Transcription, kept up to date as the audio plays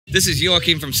This is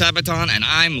Joakim from Sabaton, and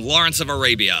I'm Lawrence of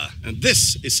Arabia. And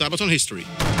this is Sabaton History.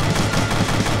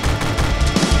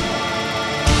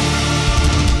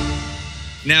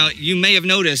 Now, you may have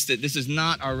noticed that this is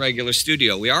not our regular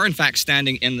studio. We are, in fact,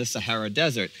 standing in the Sahara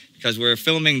Desert because we're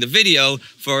filming the video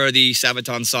for the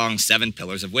Sabaton song, 7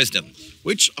 Pillars of Wisdom.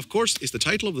 Which, of course, is the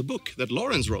title of the book that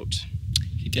Lawrence wrote.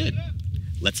 He did.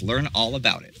 Let's learn all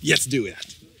about it. Let's do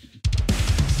it.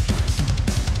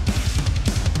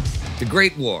 The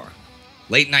Great War,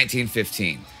 late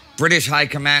 1915. British High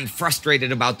Command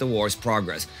frustrated about the war's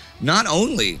progress. Not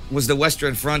only was the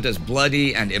Western Front as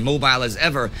bloody and immobile as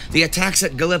ever, the attacks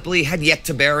at Gallipoli had yet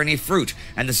to bear any fruit,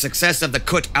 and the success of the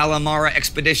Kut al-Amara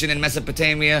expedition in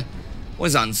Mesopotamia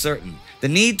was uncertain. The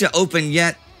need to open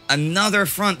yet another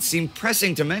front seemed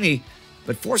pressing to many,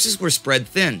 but forces were spread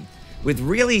thin, with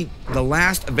really the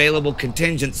last available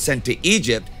contingent sent to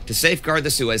Egypt to safeguard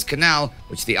the Suez Canal,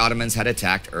 which the Ottomans had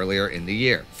attacked earlier in the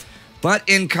year. But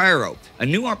in Cairo, a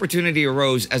new opportunity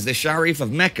arose as the Sharif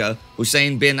of Mecca,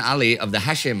 Hussein bin Ali of the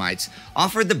Hashemites,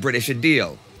 offered the British a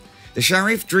deal. The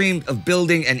Sharif dreamed of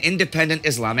building an independent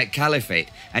Islamic caliphate,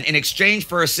 and in exchange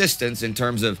for assistance in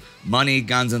terms of money,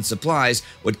 guns, and supplies,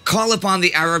 would call upon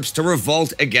the Arabs to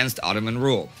revolt against Ottoman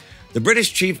rule. The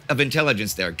British chief of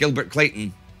intelligence there, Gilbert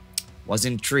Clayton, was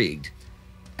intrigued.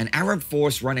 An Arab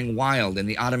force running wild in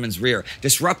the Ottomans' rear,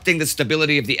 disrupting the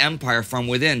stability of the empire from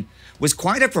within, was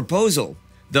quite a proposal,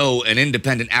 though an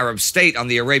independent Arab state on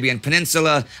the Arabian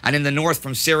Peninsula and in the north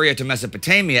from Syria to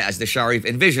Mesopotamia, as the Sharif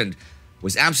envisioned,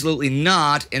 was absolutely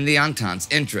not in the Entente's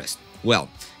interest. Well,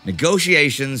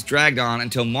 negotiations dragged on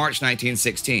until March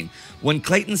 1916, when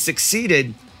Clayton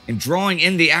succeeded in drawing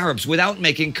in the Arabs without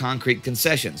making concrete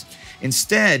concessions.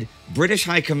 Instead, British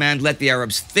High Command let the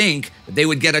Arabs think that they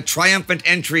would get a triumphant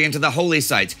entry into the holy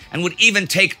sites and would even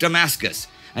take Damascus.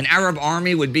 An Arab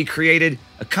army would be created,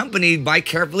 accompanied by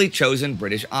carefully chosen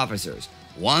British officers.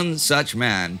 One such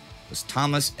man was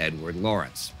Thomas Edward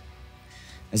Lawrence.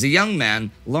 As a young man,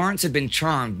 Lawrence had been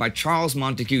charmed by Charles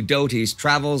Montague Doty's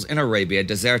travels in Arabia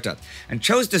Deserta and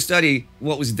chose to study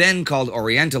what was then called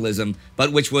Orientalism,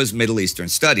 but which was Middle Eastern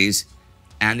studies,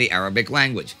 and the Arabic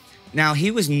language. Now,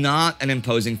 he was not an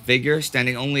imposing figure,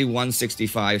 standing only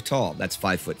 165 tall. That's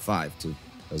 5'5" to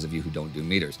those of you who don't do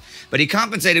meters. But he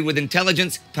compensated with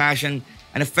intelligence, passion,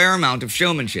 and a fair amount of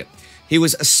showmanship. He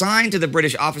was assigned to the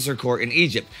British officer corps in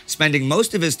Egypt, spending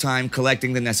most of his time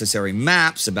collecting the necessary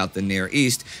maps about the Near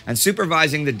East and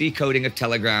supervising the decoding of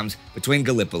telegrams between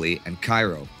Gallipoli and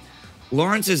Cairo.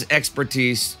 Lawrence's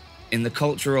expertise in the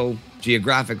cultural,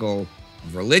 geographical,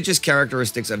 and religious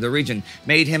characteristics of the region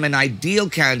made him an ideal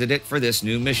candidate for this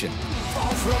new mission.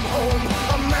 Far from home,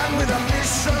 a man with a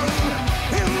mission,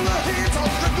 in the heat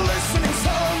of the glistening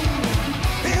sun,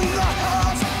 in the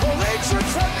heart of ancient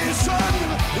tradition,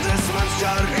 this man's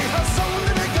journey has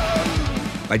only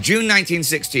begun. By June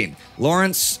 1916,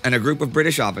 Lawrence and a group of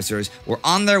British officers were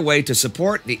on their way to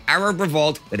support the Arab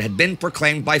revolt that had been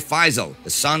proclaimed by Faisal,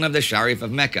 the son of the Sharif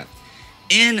of Mecca.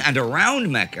 In and around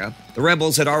Mecca, the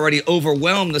rebels had already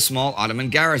overwhelmed the small Ottoman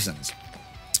garrisons.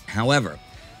 However,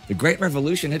 the Great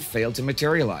Revolution had failed to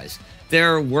materialize.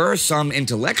 There were some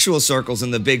intellectual circles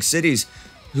in the big cities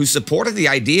who supported the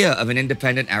idea of an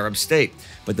independent Arab state,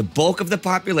 but the bulk of the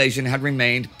population had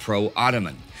remained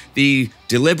pro-Ottoman. The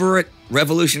deliberate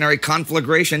revolutionary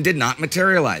conflagration did not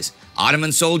materialize.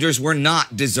 Ottoman soldiers were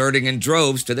not deserting in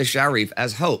droves to the Sharif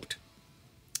as hoped.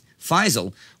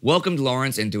 Faisal welcomed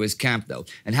Lawrence into his camp, though,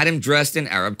 and had him dressed in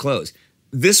Arab clothes.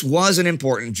 This was an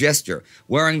important gesture.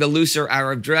 Wearing the looser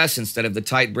Arab dress instead of the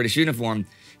tight British uniform,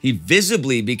 he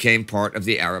visibly became part of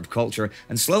the Arab culture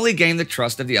and slowly gained the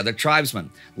trust of the other tribesmen.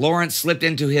 Lawrence slipped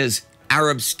into his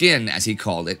Arab skin, as he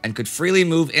called it, and could freely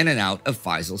move in and out of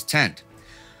Faisal's tent.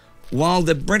 While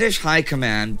the British High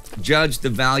Command judged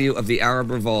the value of the Arab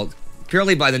revolt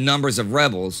purely by the numbers of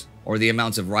rebels, or the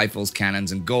amounts of rifles,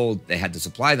 cannons, and gold they had to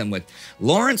supply them with,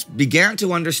 Lawrence began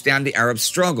to understand the Arab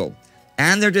struggle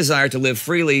and their desire to live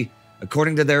freely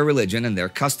according to their religion and their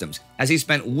customs, as he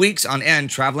spent weeks on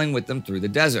end traveling with them through the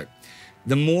desert.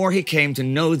 The more he came to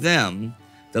know them,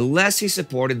 the less he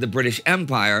supported the British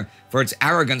Empire for its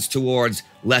arrogance towards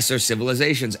lesser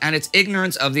civilizations and its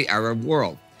ignorance of the Arab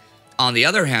world. On the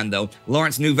other hand, though,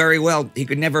 Lawrence knew very well he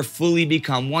could never fully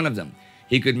become one of them.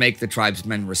 He could make the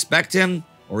tribesmen respect him,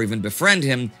 or even befriend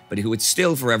him, but he would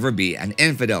still forever be an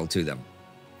infidel to them.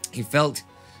 He felt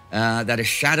that a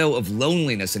shadow of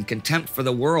loneliness and contempt for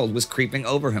the world was creeping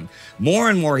over him. More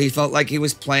and more, he felt like he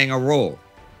was playing a role,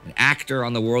 an actor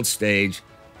on the world stage,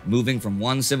 moving from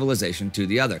one civilization to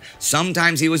the other.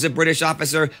 Sometimes he was a British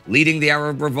officer leading the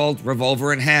Arab revolt,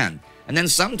 revolver in hand. and then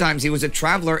sometimes he was a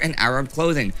traveler in Arab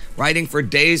clothing, riding for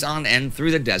days on end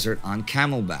through the desert on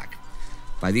camelback.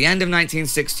 By the end of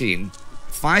 1916,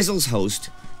 Faisal's host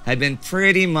had been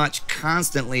pretty much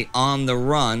constantly on the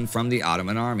run from the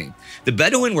Ottoman army. The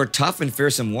Bedouin were tough and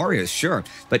fearsome warriors, sure,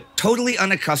 but totally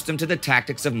unaccustomed to the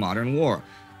tactics of modern war.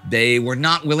 They were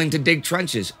not willing to dig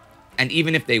trenches, and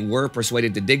even if they were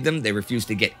persuaded to dig them, they refused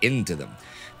to get into them.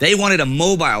 They wanted a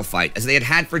mobile fight, as they had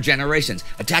had for generations,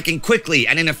 attacking quickly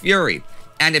and in a fury.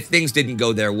 And if things didn't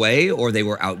go their way or they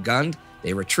were outgunned,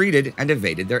 they retreated and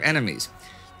evaded their enemies.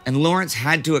 And Lawrence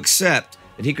had to accept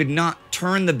that he could not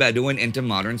turn the Bedouin into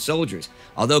modern soldiers.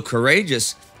 Although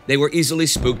courageous, they were easily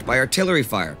spooked by artillery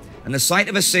fire, and the sight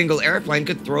of a single airplane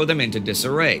could throw them into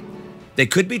disarray. They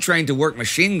could be trained to work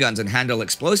machine guns and handle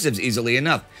explosives easily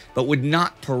enough, but would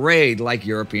not parade like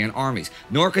European armies,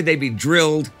 nor could they be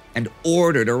drilled and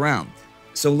ordered around.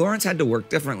 So Lawrence had to work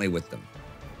differently with them.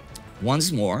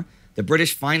 Once more, the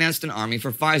British financed an army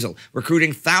for Faisal,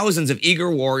 recruiting thousands of eager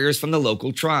warriors from the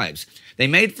local tribes. They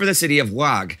made for the city of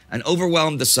Wag and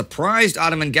overwhelmed the surprised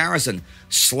Ottoman garrison,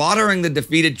 slaughtering the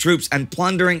defeated troops and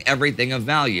plundering everything of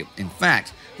value. In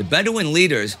fact, the Bedouin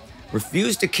leaders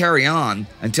refused to carry on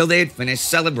until they had finished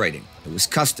celebrating. It was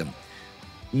custom.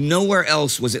 Nowhere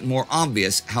else was it more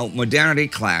obvious how modernity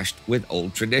clashed with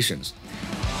old traditions.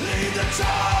 Lead the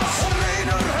charge! A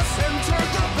raider has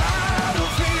entered the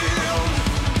battlefield.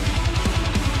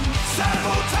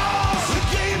 Sabaton! The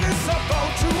game is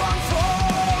about to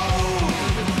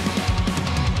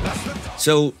unfold.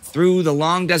 So, through the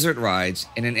long desert rides,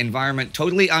 in an environment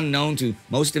totally unknown to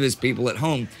most of his people at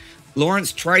home,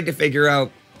 Lawrence tried to figure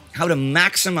out how to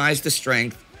maximize the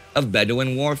strength of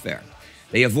Bedouin warfare.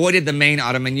 They avoided the main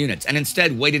Ottoman units and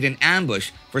instead waited in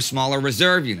ambush for smaller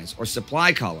reserve units or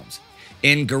supply columns.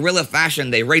 In guerrilla fashion,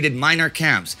 they raided minor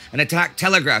camps and attacked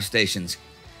telegraph stations,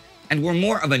 and were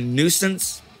more of a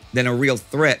nuisance than a real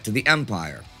threat to the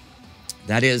empire.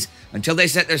 That is, until they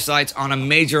set their sights on a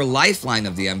major lifeline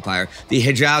of the empire, the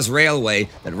Hejaz Railway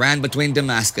that ran between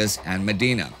Damascus and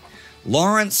Medina.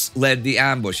 Lawrence led the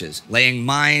ambushes, laying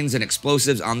mines and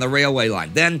explosives on the railway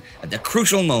line. Then, at the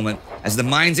crucial moment, as the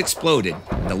mines exploded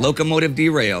and the locomotive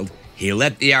derailed, he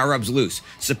let the Arabs loose.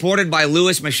 Supported by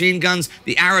Lewis machine guns,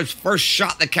 the Arabs first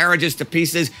shot the carriages to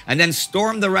pieces and then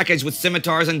stormed the wreckage with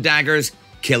scimitars and daggers,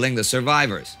 killing the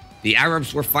survivors. The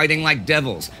Arabs were fighting like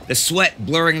devils, the sweat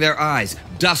blurring their eyes,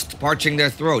 dust parching their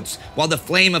throats, while the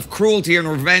flame of cruelty and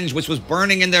revenge which was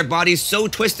burning in their bodies so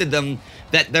twisted them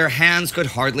that their hands could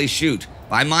hardly shoot.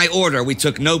 By my order, we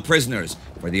took no prisoners,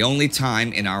 for the only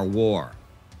time in our war.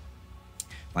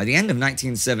 By the end of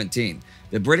 1917,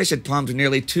 the British had pumped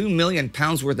nearly £2 million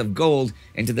worth of gold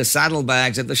into the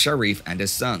saddlebags of the Sharif and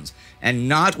his sons, and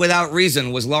not without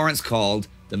reason was Lawrence called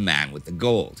the man with the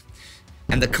gold.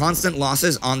 And the constant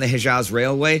losses on the Hejaz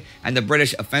Railway and the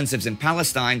British offensives in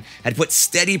Palestine had put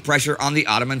steady pressure on the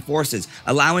Ottoman forces,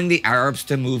 allowing the Arabs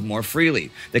to move more freely.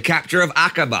 The capture of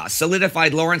Aqaba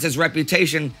solidified Lawrence's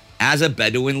reputation as a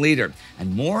Bedouin leader,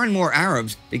 and more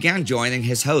Arabs began joining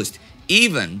his host,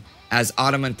 even as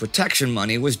Ottoman protection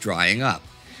money was drying up.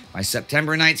 By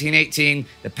September 1918,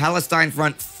 the Palestine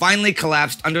front finally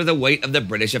collapsed under the weight of the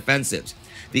British offensives.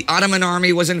 The Ottoman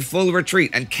army was in full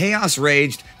retreat, and chaos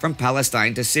raged from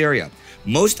Palestine to Syria.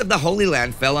 Most of the Holy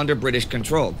Land fell under British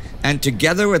control, and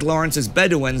together with Lawrence's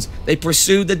Bedouins, they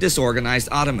pursued the disorganized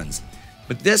Ottomans.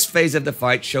 But this phase of the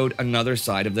fight showed another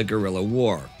side of the guerrilla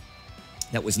war.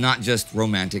 That was not just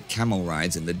romantic camel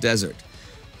rides in the desert.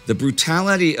 The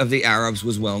brutality of the Arabs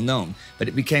was well known, but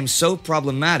it became so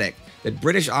problematic that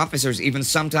British officers even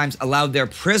sometimes allowed their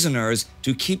prisoners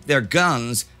to keep their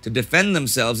guns to defend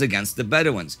themselves against the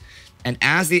Bedouins. And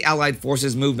as the Allied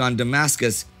forces moved on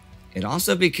Damascus, it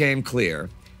also became clear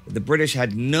that the British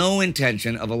had no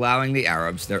intention of allowing the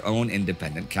Arabs their own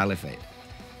independent caliphate.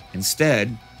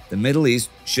 Instead, the Middle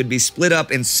East should be split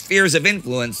up in spheres of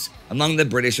influence among the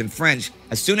British and French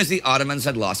as soon as the Ottomans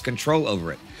had lost control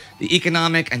over it. The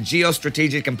economic and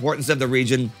geostrategic importance of the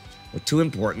region were too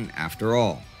important after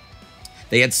all.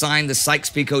 They had signed the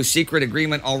Sykes-Picot secret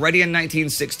agreement already in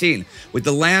 1916, with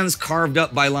the lands carved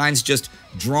up by lines just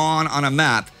drawn on a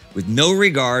map with no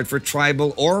regard for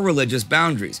tribal or religious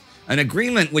boundaries, an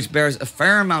agreement which bears a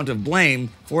fair amount of blame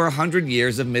for 100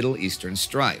 years of Middle Eastern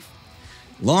strife.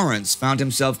 Lawrence found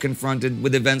himself confronted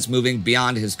with events moving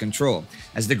beyond his control.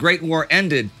 As the Great War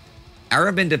ended,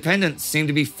 Arab independence seemed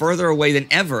to be further away than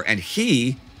ever, and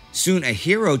he, soon a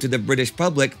hero to the British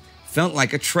public, felt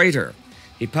like a traitor.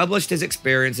 He published his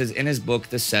experiences in his book,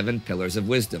 The 7 Pillars of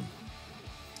Wisdom.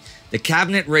 The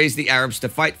cabinet raised the Arabs to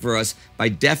fight for us by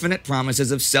definite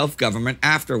promises of self-government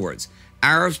afterwards.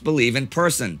 Arabs believe in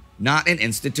person, not in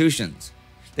institutions.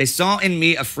 They saw in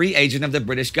me a free agent of the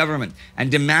British government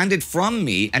and demanded from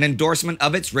me an endorsement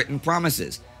of its written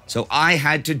promises. So I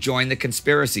had to join the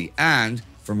conspiracy and,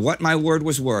 from what my word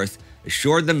was worth,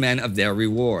 assured the men of their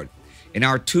reward. In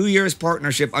our 2 years'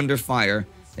 partnership under fire,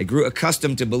 they grew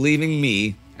accustomed to believing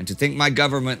me and to think my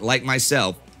government, like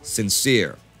myself,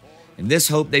 sincere. In this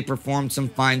hope, they performed some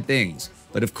fine things.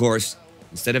 But of course,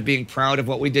 instead of being proud of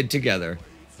what we did together,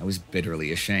 I was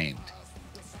bitterly ashamed.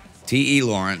 T.E.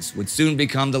 Lawrence would soon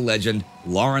become the legend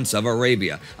Lawrence of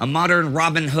Arabia, a modern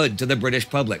Robin Hood to the British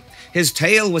public. His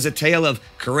tale was a tale of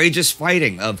courageous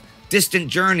fighting, of distant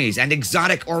journeys, and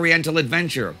exotic oriental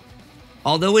adventure.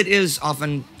 Although it is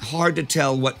often hard to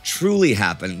tell what truly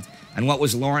happened and what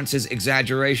was Lawrence's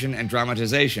exaggeration and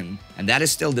dramatization, and that is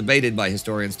still debated by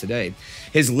historians today,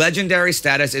 his legendary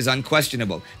status is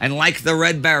unquestionable, and like the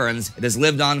Red Barons, it has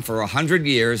lived on for 100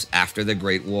 years after the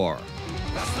Great War.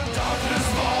 As the darkness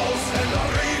falls and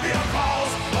Arabia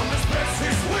calls, on the spreads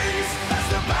his wings as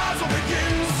the battle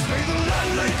begins. May the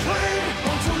land lay claim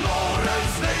unto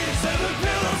Lawrence's name, 7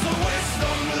 pillars of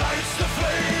wisdom lights the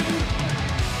flame.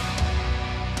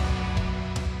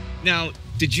 Now,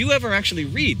 did you ever actually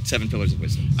read 7 Pillars of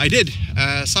Wisdom? I did.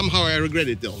 Somehow I regret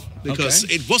it though, because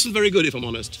it wasn't very good, if I'm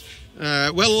honest.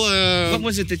 What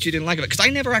was it that you didn't like about it? Because I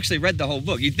never actually read the whole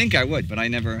book. You'd think I would, but I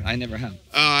never have.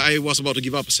 I was about to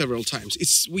give up several times.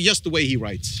 It's just the way he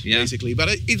writes, Yeah. basically. But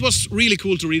it was really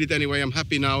cool to read it anyway. I'm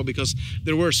happy now because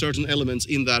there were certain elements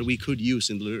in that we could use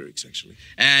in the lyrics, actually.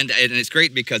 And it's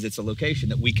great because it's a location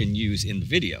that we can use in the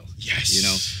video. Yes. You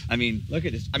know, I mean, look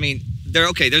at this. I mean,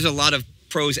 there's a lot of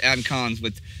pros and cons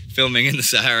with filming in the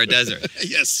Sahara Desert.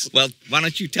 Yes. Well, why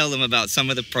don't you tell them about some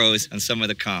of the pros and some of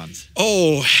the cons?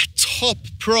 Oh, top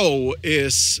pro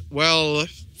is, well,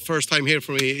 first time here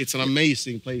for me. It's an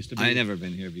amazing place to be. I've never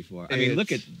been here before. I mean,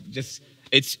 look at just,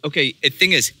 it's, okay, the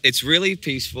thing is, it's really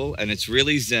peaceful and it's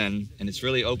really zen and it's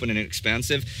really open and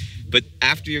expansive. But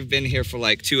after you've been here for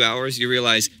like 2 hours, you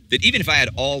realize that even if I had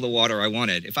all the water I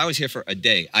wanted, if I was here for a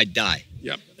day, I'd die.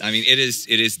 Yeah. I mean, it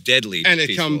is deadly. And it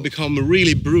peaceful. can become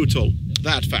really brutal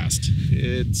that fast.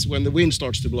 It's when the wind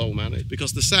starts to blow, man.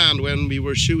 Because the sand, when we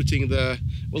were shooting the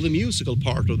musical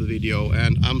part of the video,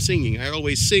 and I'm singing, I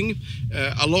always sing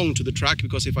along to the track,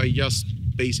 because if I just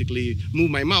basically move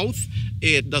my mouth,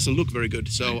 it doesn't look very good.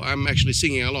 So I'm actually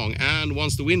singing along. And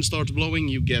once the wind starts blowing,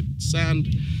 you get sand.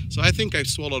 So I think I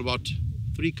swallowed about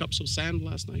 3 cups of sand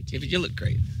last night. Yeah, but you look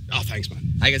great. Oh, thanks,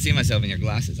 man. I can see myself in your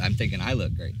glasses. I'm thinking I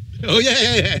look great. Oh,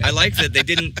 yeah. I like that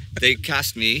they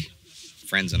cast me,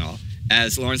 friends and all,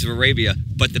 as Lawrence of Arabia,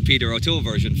 but the Peter O'Toole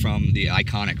version from the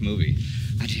iconic movie.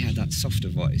 And he had that softer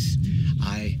voice.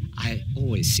 I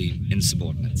always seem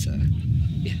insubordinate, sir.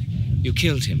 Yeah, you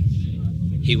killed him.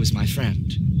 He was my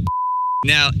friend.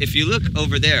 Now, if you look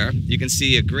over there, you can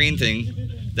see a green thing.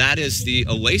 That is the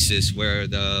oasis where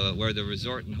the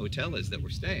resort and hotel is that we're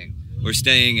staying. We're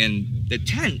staying in the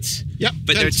tents. Yeah,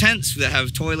 but tents. they're tents that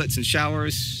have toilets and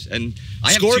showers, and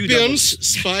I have Scorpions,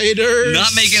 spiders,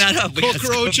 Not making that up. We got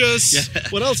cockroaches. Yeah.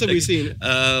 What else have we seen?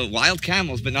 Wild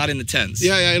camels, but not in the tents.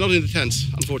 Yeah, not in the tents,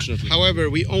 unfortunately.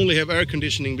 However, we only have air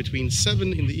conditioning between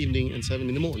 7 in the evening and 7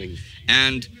 in the morning.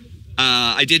 And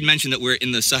I did mention that we're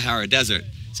in the Sahara Desert,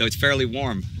 so it's fairly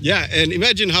warm. Yeah, and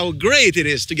imagine how great it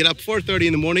is to get up 4:30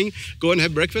 in the morning, go and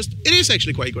have breakfast. It is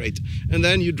actually quite great. And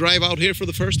then you drive out here for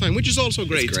the first time, which is also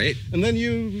great. It's great. And then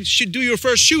you should do your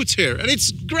first shoots here, and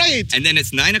it's great. And then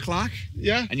it's 9 o'clock,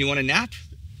 Yeah. and you want to nap,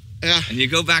 Yeah. and you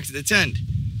go back to the tent,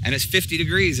 and it's 50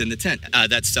 degrees in the tent.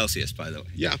 That's Celsius, by the way.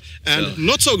 Yeah, and So-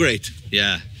 not so great.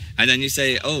 Yeah. And then you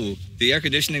say, oh, the air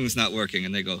conditioning is not working.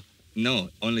 And they go, no,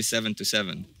 only 7 to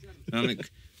 7. And I'm like,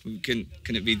 can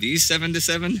it be these 7 to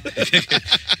 7?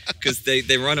 Because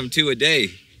they run them 2 a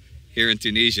day here in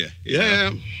Tunisia. you know?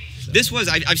 Yeah. This was,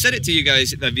 I've said it to you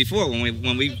guys before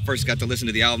when we first got to listen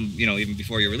to the album, you know, even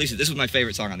before you released it. This was my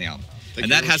favorite song on the album. Thank And you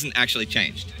that very much. hasn't actually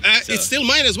changed. So- It's still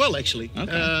mine as well, actually.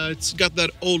 Okay. It's got that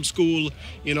old school,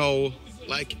 you know,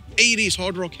 like 80s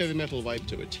hard rock heavy metal vibe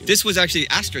to it. This was actually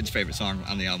Astrid's favorite song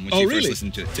on the album when Oh, she really? first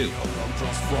listened to it too. Come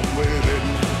just from within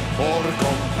or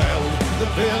compel. The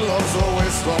pillars of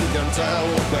wisdom can tell.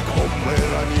 Back home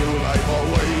where a new life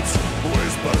awaits.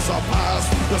 Whispers are past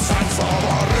the sands of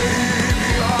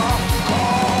Arabia.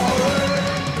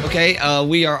 Calling. Okay,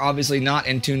 we are obviously not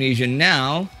in Tunisia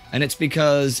now, and it's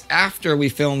because after we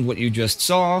filmed what you just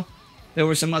saw, there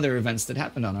were some other events that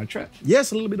happened on our trip.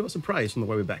 Yes, a little bit of a surprise on the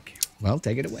way back. Well,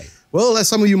 take it away. Well, as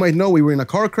some of you might know, we were in a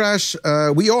car crash.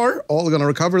 We are all going to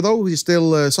recover, though. He's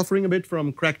still suffering a bit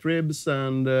from cracked ribs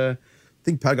and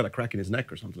think Per got a crack in his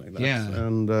neck or something like that. Yeah.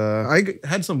 And I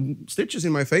had some stitches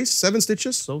in my face, 7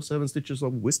 stitches, so 7 stitches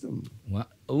of wisdom. What?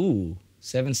 Ooh,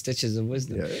 7 stitches of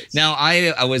wisdom. Yes. Now,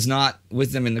 I was not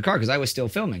with them in the car because I was still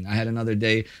filming. I had another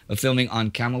day of filming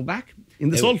on Camelback. In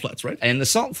the salt flats, right? In the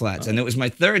salt flats. And it was my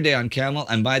 3rd day on camel.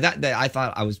 And by that day, I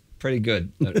thought I was pretty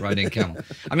good at riding camel.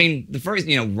 I mean, the first,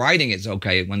 riding it's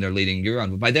okay when they're leading you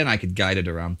around. But by then, I could guide it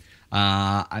around.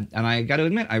 And I got to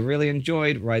admit, I really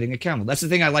enjoyed riding a camel. That's the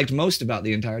thing I liked most about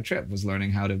the entire trip was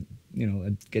learning how to,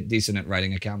 get decent at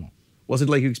riding a camel. Was it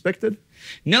like you expected?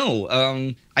 No.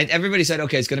 Everybody said,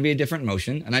 okay, it's going to be a different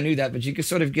motion. And I knew that, but you could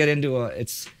sort of get into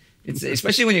it's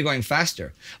especially when you're going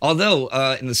faster. Although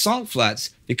in the salt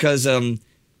flats, because,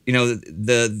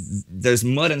 there's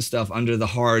mud and stuff under the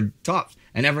hard tops.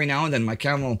 And every now and then my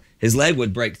camel, his leg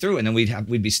would break through and then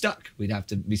we'd be stuck. We'd have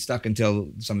to be stuck until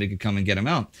somebody could come and get him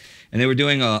out. And they were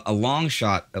doing a long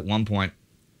shot at one point.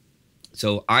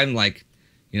 So I'm like,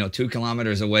 2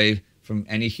 kilometers away from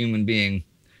any human being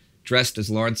dressed as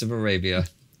Lawrence of Arabia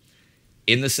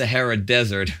in the Sahara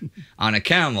Desert on a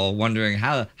camel, wondering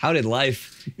how did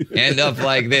life end up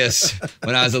like this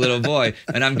when I was a little boy.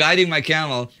 And I'm guiding my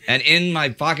camel, and in my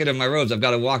pocket of my robes, I've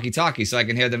got a walkie-talkie so I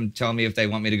can hear them tell me if they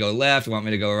want me to go left or want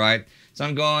me to go right. So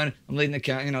I'm leading the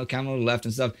camel to the left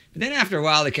and stuff. But then after a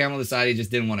while, the camel decided he just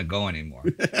didn't want to go anymore.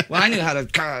 Well, I knew how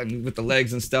to with the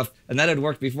legs and stuff, and that had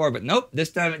worked before, but nope,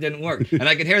 this time it didn't work. And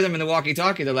I could hear them in the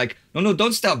walkie-talkie. They're like, no,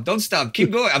 don't stop,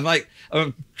 keep going. I'm like,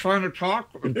 I'm trying to talk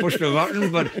and push the button,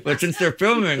 but since they're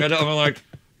filming, I'm like,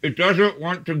 it doesn't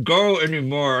want to go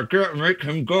anymore. I can't make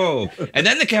him go. And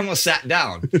then the camel sat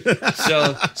down.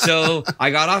 So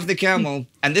I got off the camel,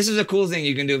 and this is a cool thing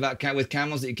you can do with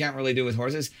camels that you can't really do with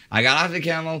horses. I got off the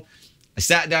camel, I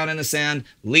sat down in the sand,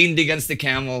 leaned against the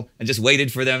camel, and just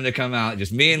waited for them to come out.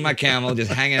 Just me and my camel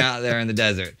just hanging out there in the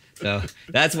desert. So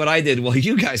that's what I did while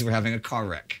you guys were having a car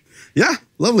wreck. Yeah,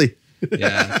 lovely.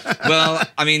 Yeah. Well,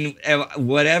 I mean,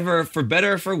 whatever, for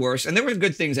better or for worse. And there were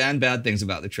good things and bad things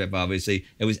about the trip, obviously.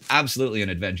 It was absolutely an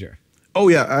adventure. Oh,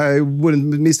 yeah. I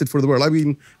wouldn't have missed it for the world. I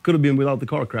mean, could have been without the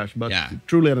car crash, but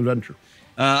truly an adventure.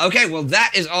 Okay, well,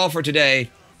 that is all for today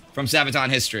from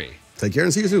Sabaton History. Take care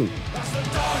and see you soon.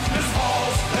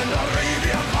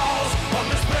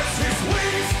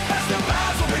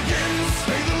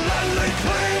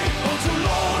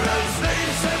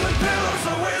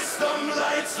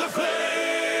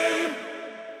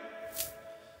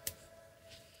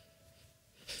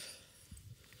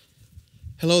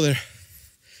 Hello there.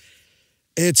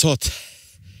 It's hot.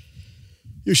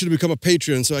 You should become a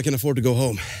Patreon so I can afford to go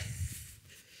home.